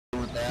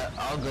with that.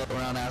 I'll go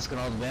around asking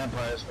all the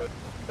vampires for a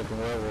fucking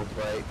werewolf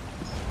fight.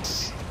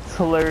 It's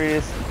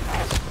hilarious.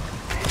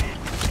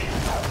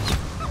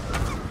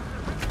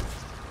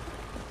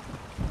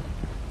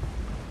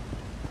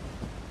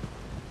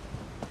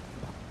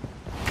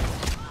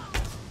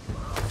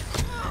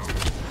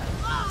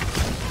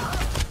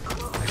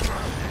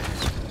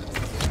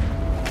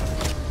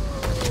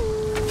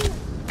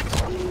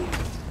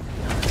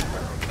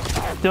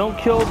 Don't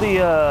kill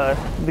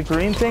the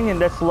green thing and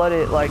just let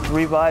it like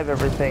revive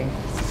everything.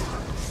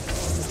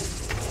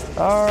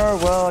 Or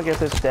well, I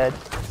guess it's dead.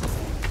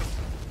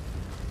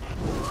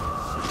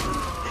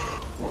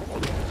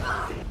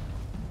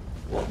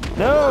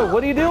 No,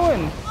 what are you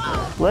doing?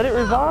 Let it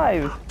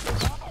revive.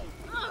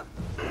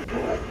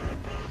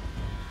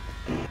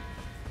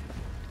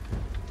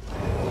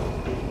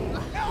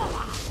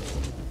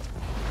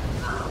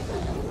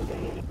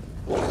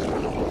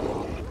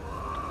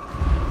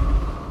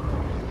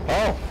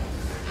 Oh,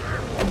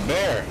 a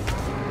bear.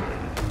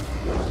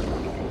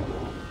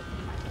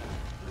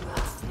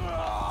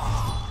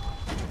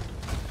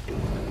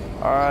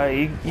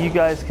 Alright, you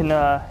guys can,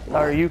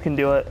 or you can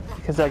do it,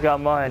 because I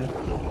got mine.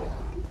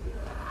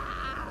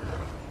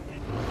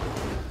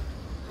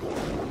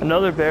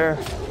 Another bear.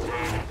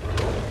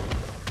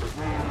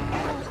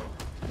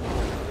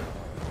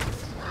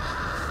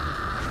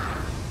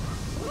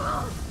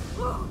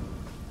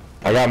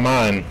 I got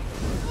mine.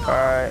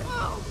 Alright.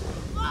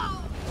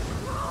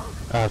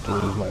 I have to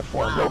lose my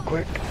form real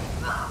quick.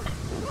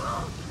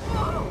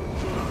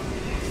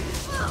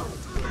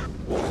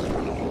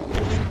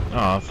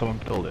 Oh, someone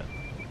killed it.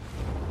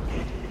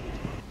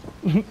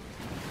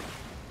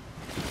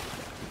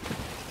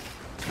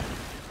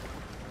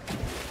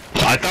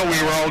 I thought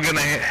we were all gonna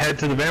head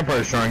to the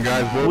vampire shrine,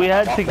 guys. We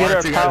had to get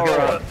our power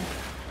up.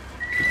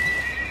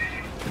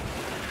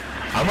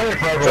 I'm waiting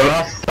for everyone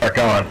else to start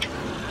going.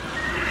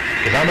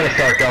 Because I'm gonna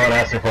start going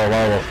asking for a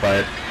werewolf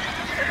fight.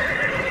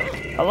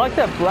 I like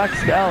that black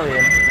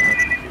stallion.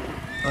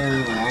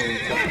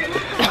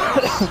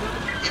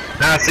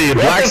 Now see,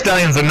 black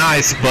stallions are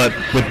nice, but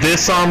with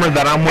this armor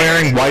that I'm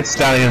wearing, white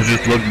stallions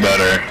just look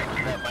better.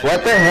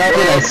 What the hell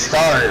did I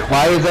start?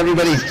 Why is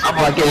everybody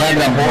fucking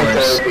having a whole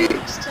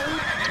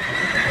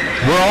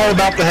We're all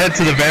about to head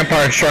to the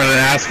vampire shrine and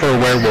ask for a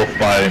werewolf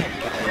fight.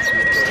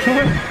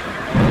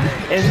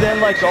 And then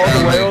like all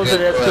the werewolves are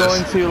just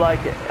going to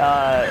like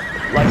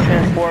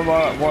transform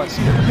all at once.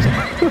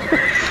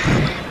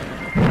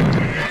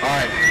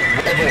 Alright,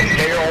 werewolves,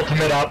 get your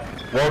ultimate up.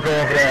 We'll go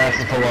over there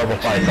asking for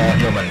werewolf fights, all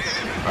humans.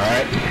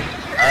 Alright?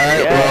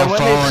 Alright, Yeah, we're all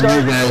following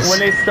you guys. when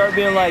they start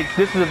being like,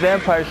 this is a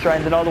vampire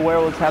shrine, then all the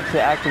werewolves have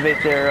to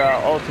activate their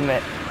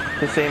ultimate at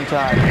the same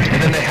time.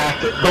 And then they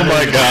have to. Oh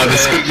my god, this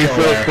is gonna be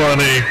so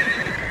funny.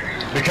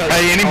 Because,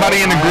 hey,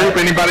 anybody in the group?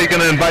 Anybody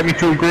gonna invite me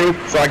to a group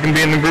so I can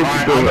be in the group?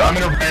 I'm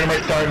gonna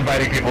randomly start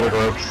inviting people to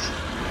groups.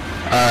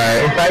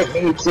 Alright. Invite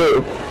me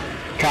too.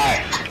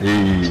 Kai.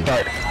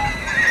 Start.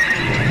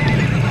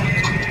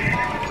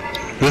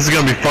 This is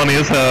gonna be funny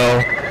as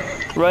hell.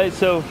 Right,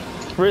 so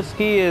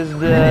Frisky is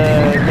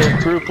the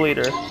group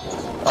leader.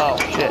 Oh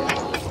shit.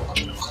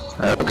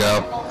 There we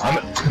go.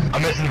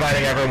 I'm just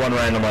inviting everyone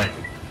randomly.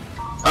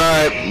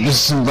 Alright,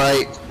 just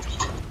invite.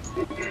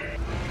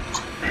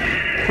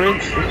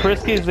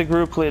 Frisky is the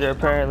group leader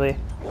apparently.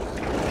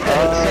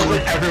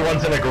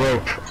 Everyone's in a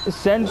group.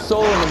 Send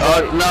Soul an Oh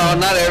invite. no,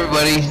 not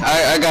everybody.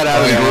 I got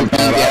out of the group.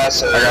 Yeah,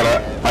 so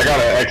I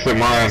gotta exit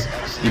mine.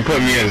 You put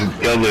me as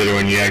guild leader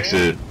when you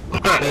exit.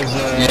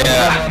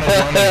 yeah.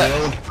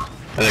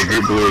 As a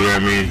group leader, I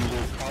mean.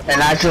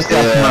 And I just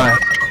left mine.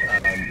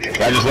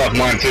 I just left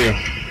mine too.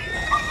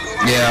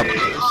 Yep.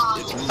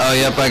 Oh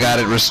yep, I got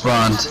it.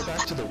 Respond.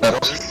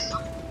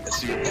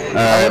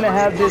 I'm gonna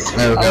have this.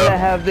 I'm gonna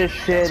have this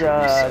shit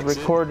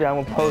recorded.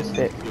 I'm gonna post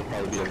it.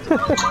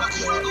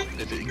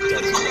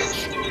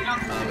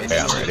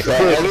 Yeah, I'm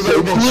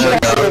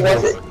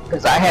ready.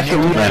 Because I have to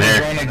leave Right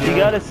here.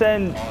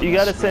 You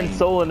gotta send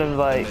Soul an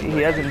invite. He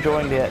hasn't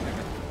joined yet.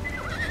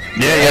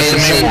 Yeah, yes,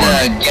 There's me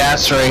one.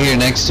 gas right here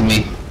next to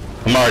me.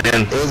 I'm already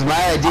in. It was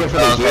my idea for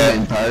the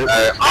gaming part.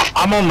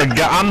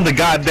 I'm the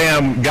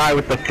goddamn guy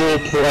with the full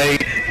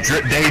plate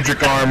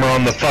Daedric armor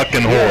on the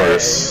fucking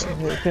horse.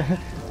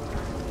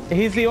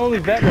 He's the only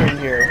veteran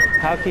here.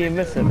 How can you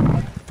miss him?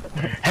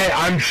 Hey,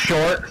 I'm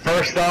short.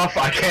 First off,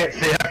 I can't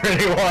see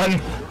anyone.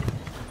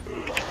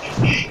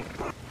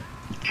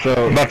 So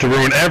I'm about to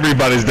ruin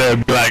everybody's day.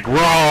 Be like,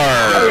 roar,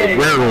 Okay.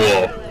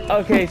 werewolf.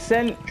 Okay,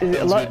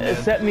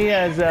 set me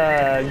as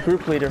a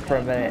group leader for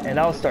a minute, and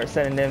I'll start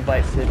sending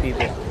invites to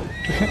people.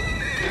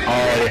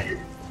 Alright.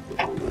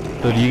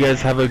 So do you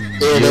guys have a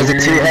Yeah, there's a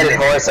two-headed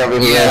horse over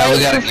here. Yeah, we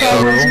gotta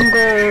go.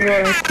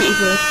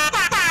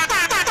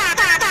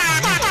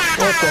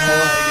 What the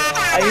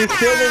hell? You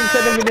still didn't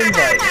send him an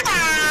invite.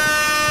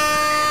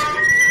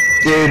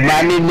 Dude,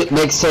 my new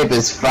mixtape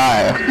is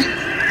fire.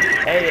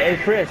 Hey,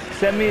 Chris,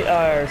 set me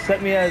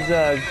as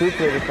a group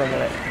leader for a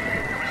minute.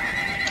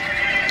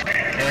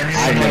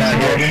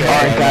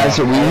 Alright guys,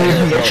 are we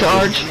in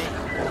charge?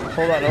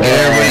 Hold on.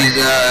 Everybody's,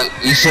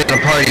 you should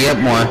party up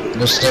more.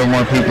 There's still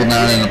more people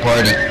not in the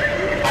party.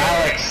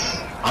 Alex,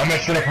 I'm gonna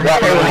sit up for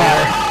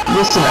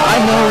Listen, I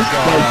know,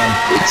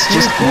 like, it's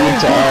just weird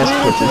to ask,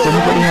 but does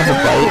anybody have a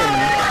bite?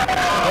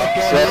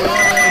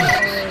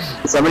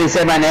 Somebody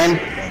said my name?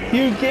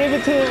 You gave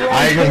it to the wrong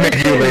I just made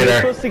you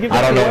leader.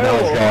 I don't know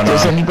what was going on.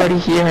 Does anybody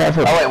here have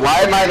a... Oh wait, why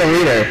am I the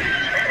leader?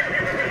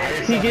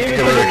 He gave it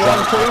to the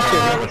wrong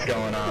person. What's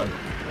going on?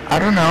 I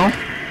don't know.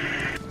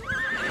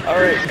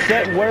 Alright,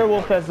 set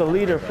Werewolf as the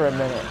leader for a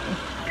minute.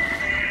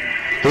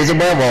 Who's a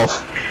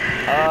werewolf?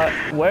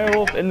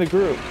 Werewolf in the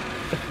group.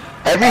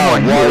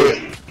 Everyone.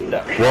 Werewolf?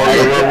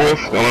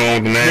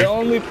 The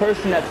only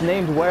person that's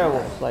named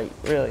Werewolf, like,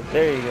 really.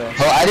 There you go.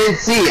 Oh, I didn't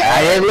see.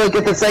 I didn't look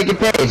at the second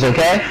page,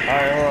 okay?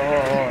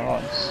 Alright, hold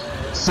on.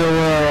 So,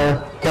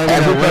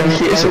 everybody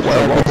here is a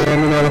werewolf.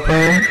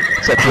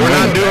 We're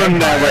not doing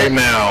that right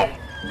now.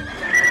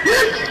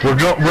 We're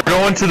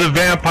going to the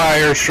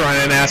vampire shrine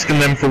and asking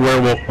them for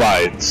werewolf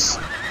bites.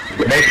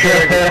 Make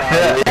sure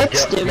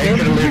to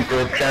leave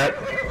group chat.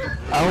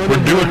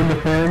 We're doing the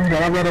thing,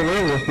 but I'm not a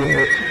werewolf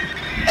yet.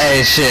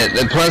 Hey, shit.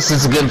 And plus,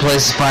 it's a good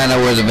place to find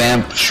out where the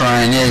vamp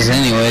shrine is,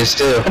 anyways,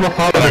 too. I'm gonna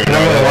watch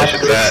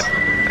that.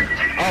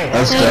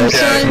 That's I'm good.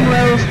 selling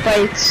werewolf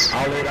bites.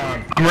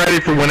 I'm ready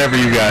for whenever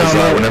you guys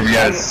are. Whenever you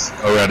guys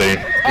are ready.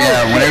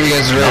 Yeah, whenever you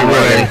guys are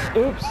ready.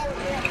 Oops.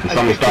 If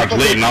someone starts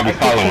leading, I'll be I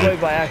clicked away following.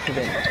 by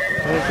accident.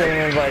 I'm just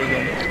saying invite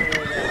again.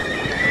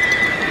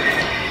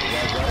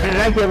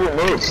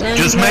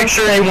 Just make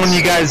sure when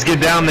you guys get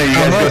down there, you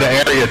guys go to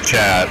area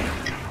chat.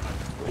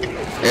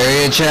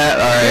 Area chat,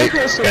 alright.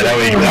 Yeah, that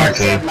way you can talk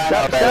to them.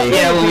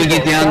 Yeah, when we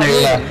get down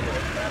there, yeah.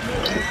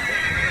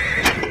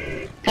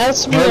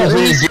 That's me What at if we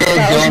least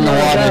did go in the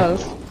water?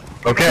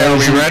 Okay, are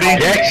we ready?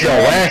 Get your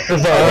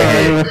asses over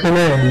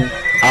here.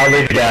 I'll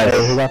leave you guys.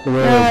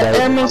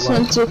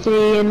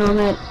 MS123 and on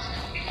it.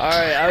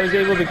 Alright, I was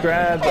able to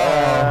grab a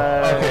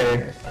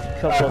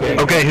couple of things.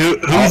 Okay,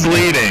 who's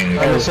leading? Me,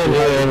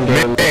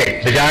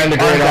 the guy in the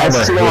green armor,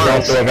 who's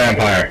also a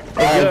vampire.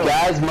 Alright,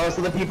 guys, most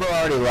of the people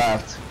already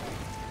left.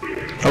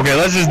 Okay,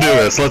 let's just do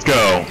this. Let's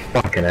go.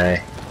 Fucking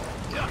A.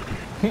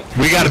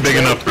 We got a big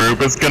enough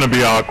group. It's gonna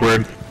be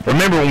awkward.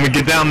 Remember, when we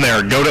get down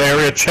there, go to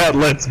area chat.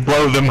 Let's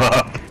blow them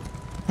up.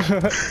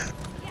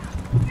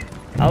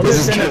 I'll This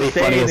just is end gonna up be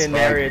funny staying as in fuck.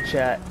 area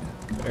chat.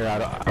 I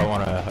don't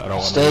wanna.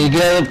 Stay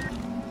good.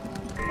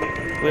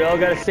 We all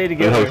gotta stay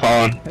together.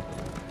 Falling.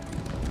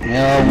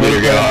 Yeah, There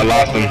you go. I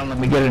lost him. Let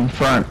me get in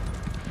front.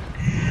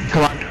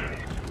 Come on.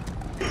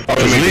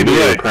 Just lead the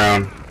way.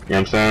 Crown. You know what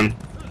I'm saying?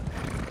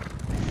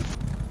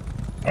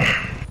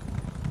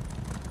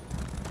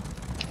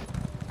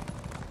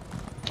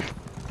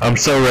 I'm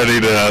so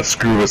ready to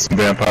screw with some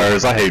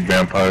vampires. I hate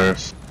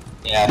vampires.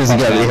 Yeah, this is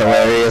gonna be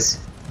hilarious.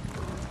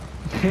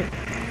 Is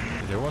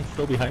everyone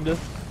still behind us?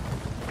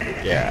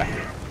 Yeah.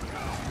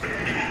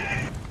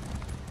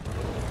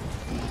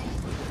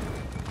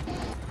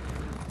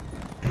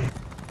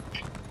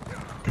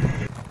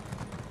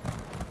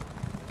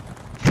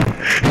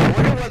 I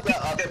wonder what the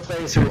other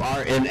players who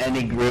aren't in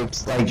any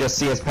groups, like, just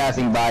see us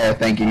passing by are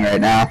thinking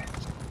right now.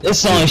 This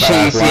is the only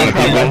shit you see.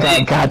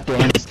 God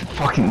damn, it's the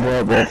fucking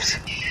werewolves.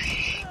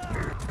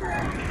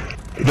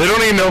 They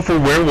don't even know if we're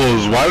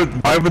werewolves.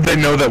 Why would they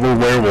know that we're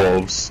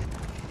werewolves?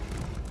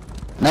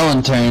 No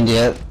one turned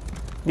yet.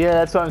 Yeah,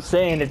 that's what I'm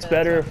saying. It's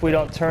better if we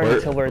don't turn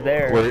until we're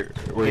there. Where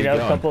You you know, a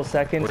going? couple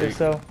seconds or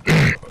so.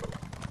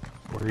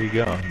 Where are you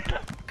going?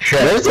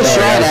 There's a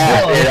shrine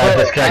at.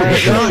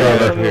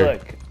 Let me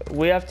look.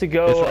 We have to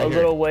go a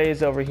little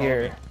ways over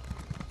here.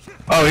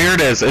 Oh, here it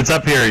is. It's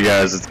up here, you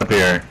guys. It's up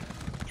here.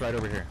 It's right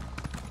over here.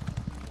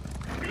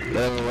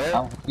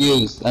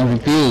 I'm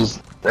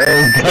confused.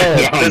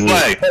 This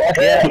way.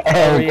 Yeah,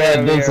 Oh, over here, God,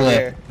 over this here, way.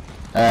 over here.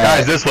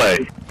 Guys, this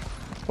way.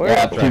 Where?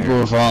 Yeah,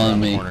 people are following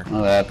me.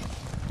 Oh, that.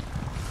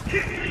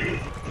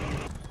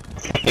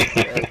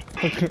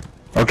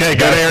 Okay,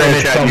 go to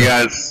area chat, you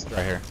guys.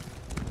 Right here.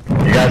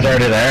 You guys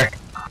already there?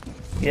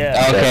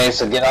 Yeah. Okay,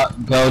 so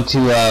go to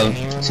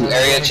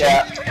area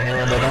chat.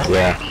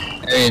 Yeah.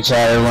 Area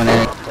chat, everyone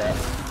in.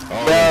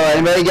 Yo,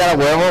 anybody got a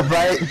werewolf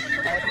fight?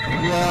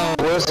 Yo,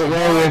 where's the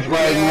werewolf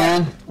fight,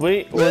 man?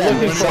 We're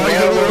looking for Somebody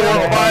get a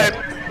werewolf fight.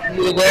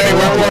 Any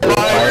werewolf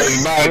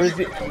fights? Where's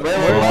the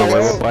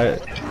werewolf?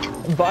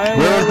 Buying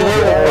Where's the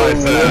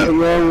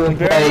werewolf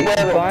fights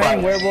at?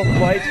 Buying werewolf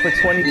fights for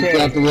 20k.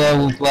 Got the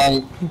werewolf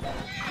fight.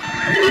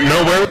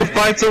 No werewolf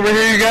fights over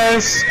here, you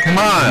guys? Come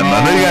on,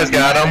 I know you guys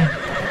got them.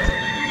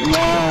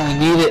 No, we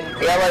need it.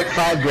 We got like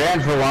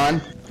 $5 for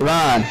one. Come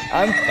on.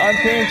 I'm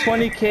paying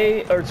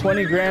 20k or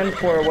 20 grand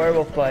for a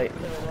werewolf fight.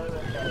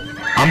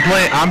 I'm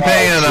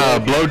paying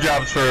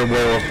blowjobs for a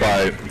werewolf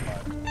fight.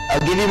 I'll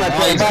give you my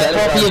place.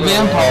 That'll be a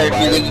vampire if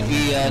you're gonna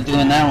be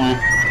doing that one.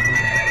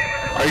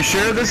 Are you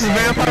sure this is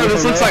vampire?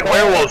 This looks like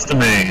werewolves to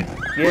me.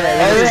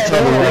 Yeah, this is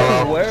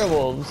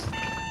werewolves.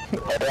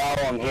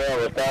 I'm here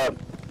with that.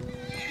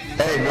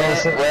 Hey,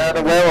 where are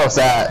the werewolves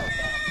at?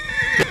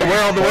 Where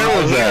are all the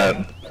werewolves at?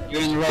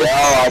 You're in the right.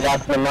 I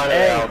got the money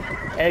out.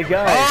 Hey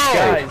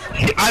guys,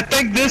 I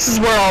think this is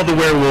where all the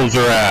werewolves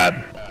are at.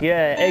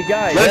 Yeah, hey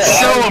guys. Let's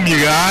show them,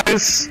 you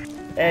guys.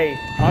 Hey,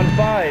 on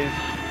 5.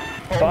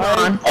 Hold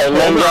on. Hey,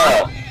 let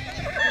go.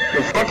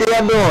 The fuck are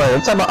y'all doing?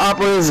 What type of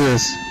opera is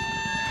this?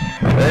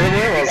 Where are the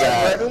werewolves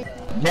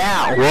at?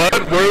 Now.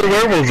 What? Where are the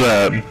werewolves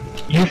at?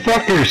 You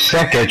fuckers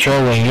suck at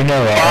trolling, you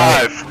know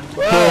that. 5,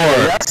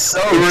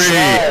 4,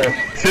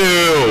 3,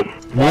 2,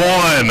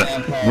 1.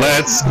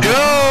 Let's go!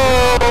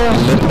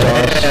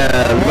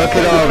 Man, look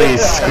at all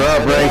these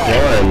scrub rank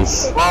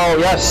ones. Oh,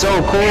 that's so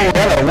cool.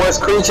 That's the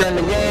worst creature in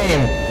the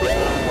game.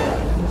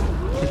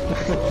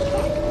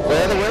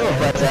 Where are the werewolf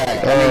fights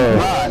at? Come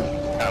on.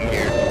 I'm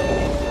here.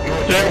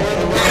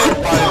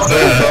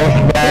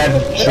 Bad,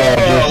 so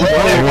just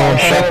everyone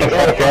shut the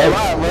fuck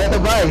up. Where are the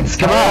bites?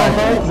 Come on.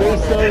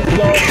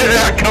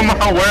 Yeah, come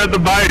on, where are the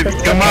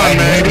bites? Come on,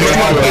 man.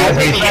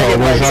 These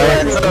trollers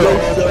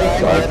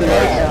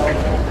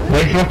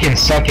they fucking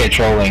suck at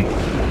trolling.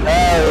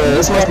 Oh,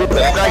 this must be the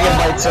dragon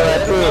bites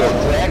are too.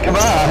 Man, come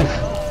on.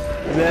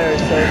 They're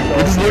so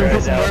We're just looking for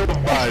right some now.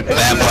 werewolf bites.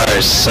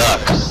 Vampires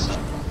suck.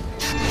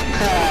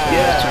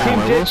 Yeah, Team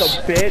Jacob,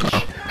 bitch.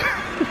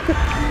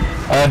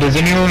 Does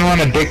anyone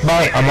want a dick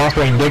bite? I'm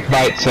offering dick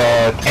bites,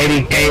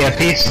 80k a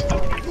piece.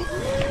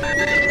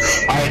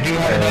 I do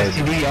have an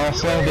STD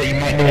also that you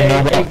might need to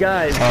know about. Hey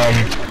guys,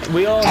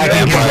 we all I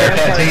can convert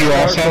that to you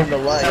also.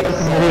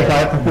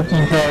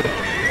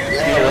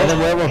 Yeah, where the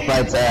werewolf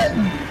fights at?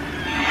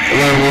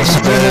 Werewolves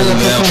are better than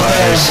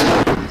vampires.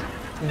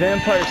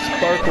 Vampires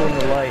sparkle in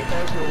the light.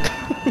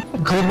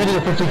 Clean video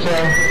 50k.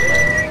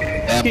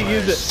 You can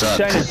use it to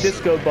shine a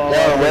disco ball. Yeah,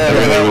 out. where are the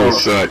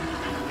werewolves? Suck.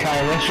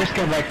 Kyle, let's just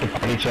go back to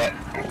party chat.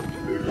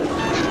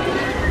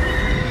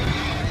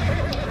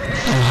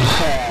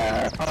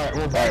 Alright,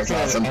 we're back to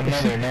awesome.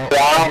 another note.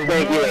 Yeah, I don't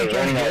think you're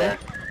running there.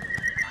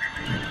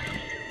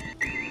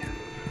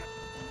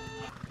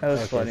 That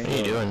was funny. What are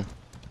you doing?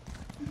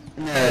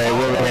 Hey,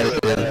 we'll get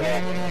it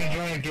then.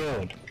 Join a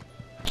guild.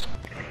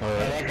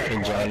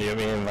 Hey John, do you want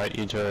me to invite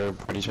you to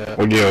party chat? What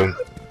are you doing?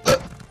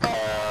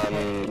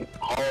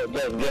 Hold,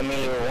 just give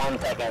me 1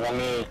 second, let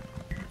me...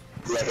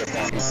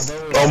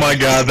 Oh my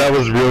god, that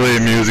was really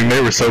amusing.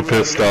 They were so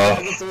pissed off.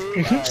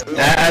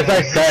 As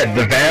I said,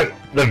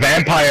 the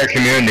vampire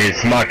community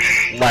is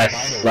much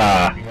less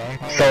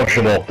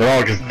sociable. They're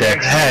all just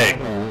dicks. Hey,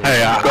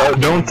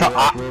 don't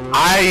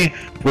I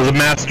was a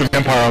master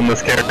vampire on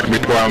this character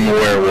before I'm a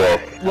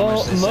werewolf.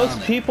 Well, most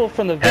people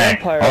from the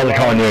vampire I was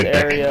calling you a dick.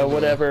 area,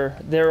 whatever,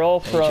 they're all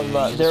from,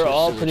 they're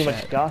all pretty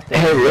much gothic.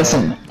 Hey,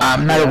 listen,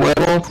 I'm not a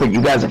werewolf, but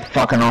you guys are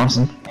fucking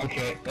awesome.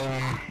 Okay,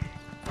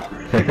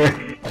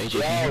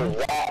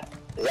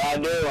 Yeah, I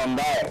do, I'm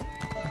back.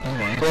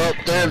 Well,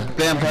 their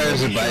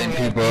vampires are biting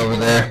people over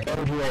there.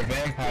 Of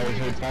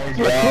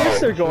course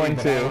they're going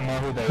to.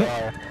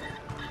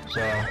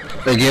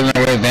 They're giving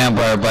away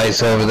vampire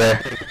bites over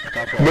there.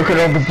 Look at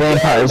all the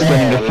vampires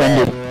getting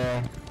defended.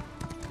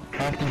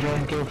 Have to join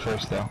the guild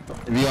first, though.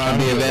 If you want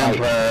to be a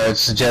vampire, I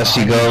suggest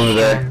you go over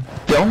there.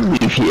 Don't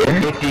leave here.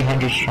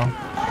 1,500 strong.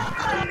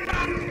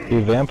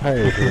 Dude,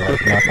 vampires are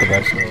like not the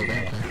best.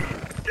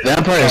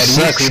 Vampires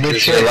sucks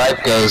because your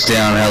life goes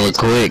down hella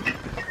quick.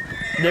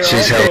 They're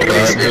She's also hella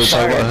dark.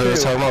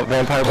 Who's talking about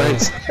vampire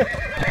bites?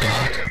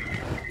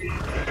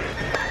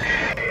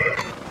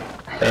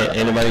 Hey,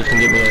 anybody can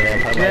get me a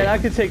vampire Man, bite? I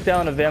could take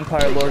down a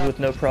vampire lord with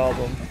no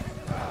problem.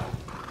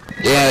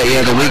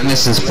 Yeah, the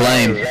weakness is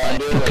flame.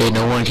 Okay,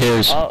 no one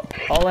cares. All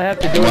I have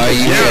to do Why are is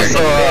you Yeah, here?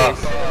 so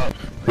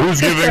who's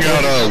giving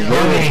out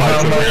werewolf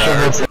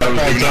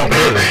bites over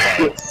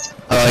here?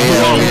 Oh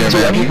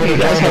yeah, You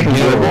guys have a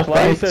werewolf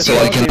fight? So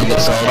I can get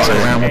assaults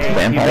around with the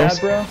vampires?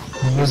 You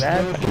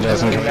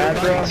mad,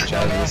 bro?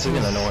 Chad, this is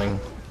annoying.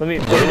 Let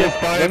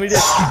me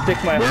just stick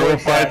my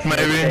Werewolf whole fights, ass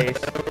in maybe? his face.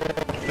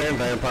 Fan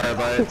vampire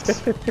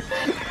bites.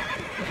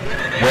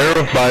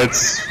 Werewolf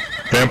bites.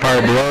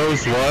 Vampire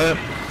blows, what?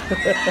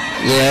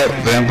 Yeah,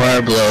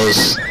 vampire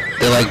blows.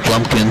 They're like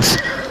blumpkins.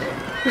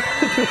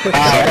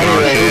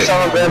 Anyway, who's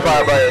on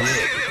vampire bites?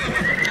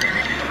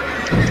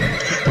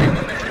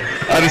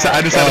 I just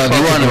had If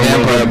you want a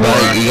vampire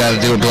bite, you gotta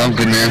do a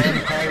blumpkin, man.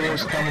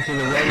 Werewolves coming to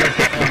the werewolf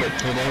shrine, but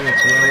today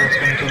it's werewolves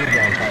coming to the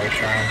vampire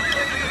shrine.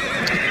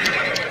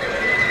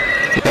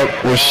 Yep,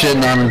 we're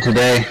shitting on them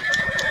today.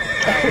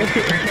 It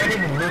doesn't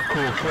even look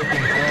cool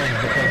flipping coins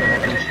because of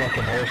all these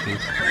fucking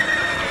horses.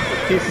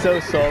 He's so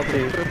salty.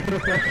 You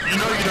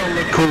know you don't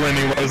look cool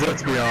anyways,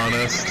 let's be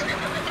honest.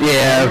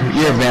 Yeah,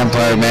 you're a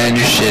vampire, man.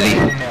 You're shitty.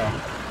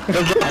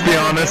 Let's be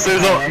honest,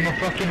 there's a... I'm a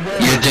fucking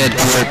werewolf. You're dead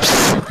corpse.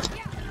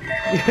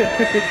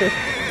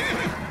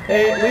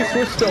 Hey, at least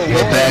we're still You're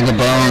a warm. bag of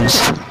bones.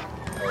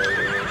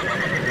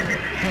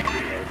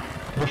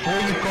 Before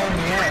you call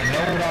me out,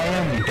 know what I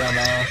am, you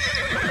dumbass.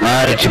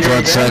 Alright, you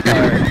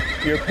bloodsucker.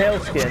 You're pale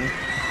skin.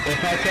 If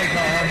I take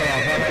my armor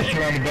off, I'm not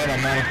sure on the bed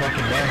I'm not a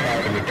fucking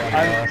vampire, you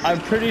dumbass.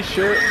 I'm pretty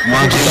sure.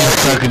 Why don't you just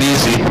suck it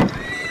easy?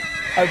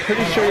 I'm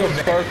pretty sure you'll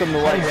spark in the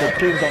light, so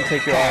please don't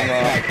take your armor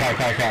off.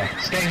 Kai.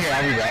 Stay here,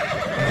 I'll be back. I'm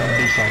gonna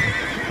do something.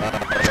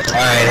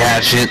 Alright,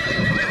 hatchet.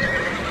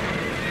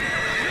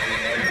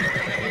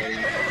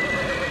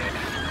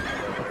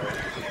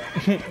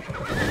 I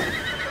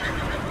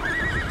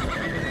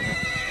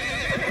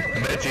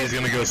bet you he's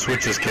gonna go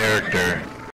switch his character.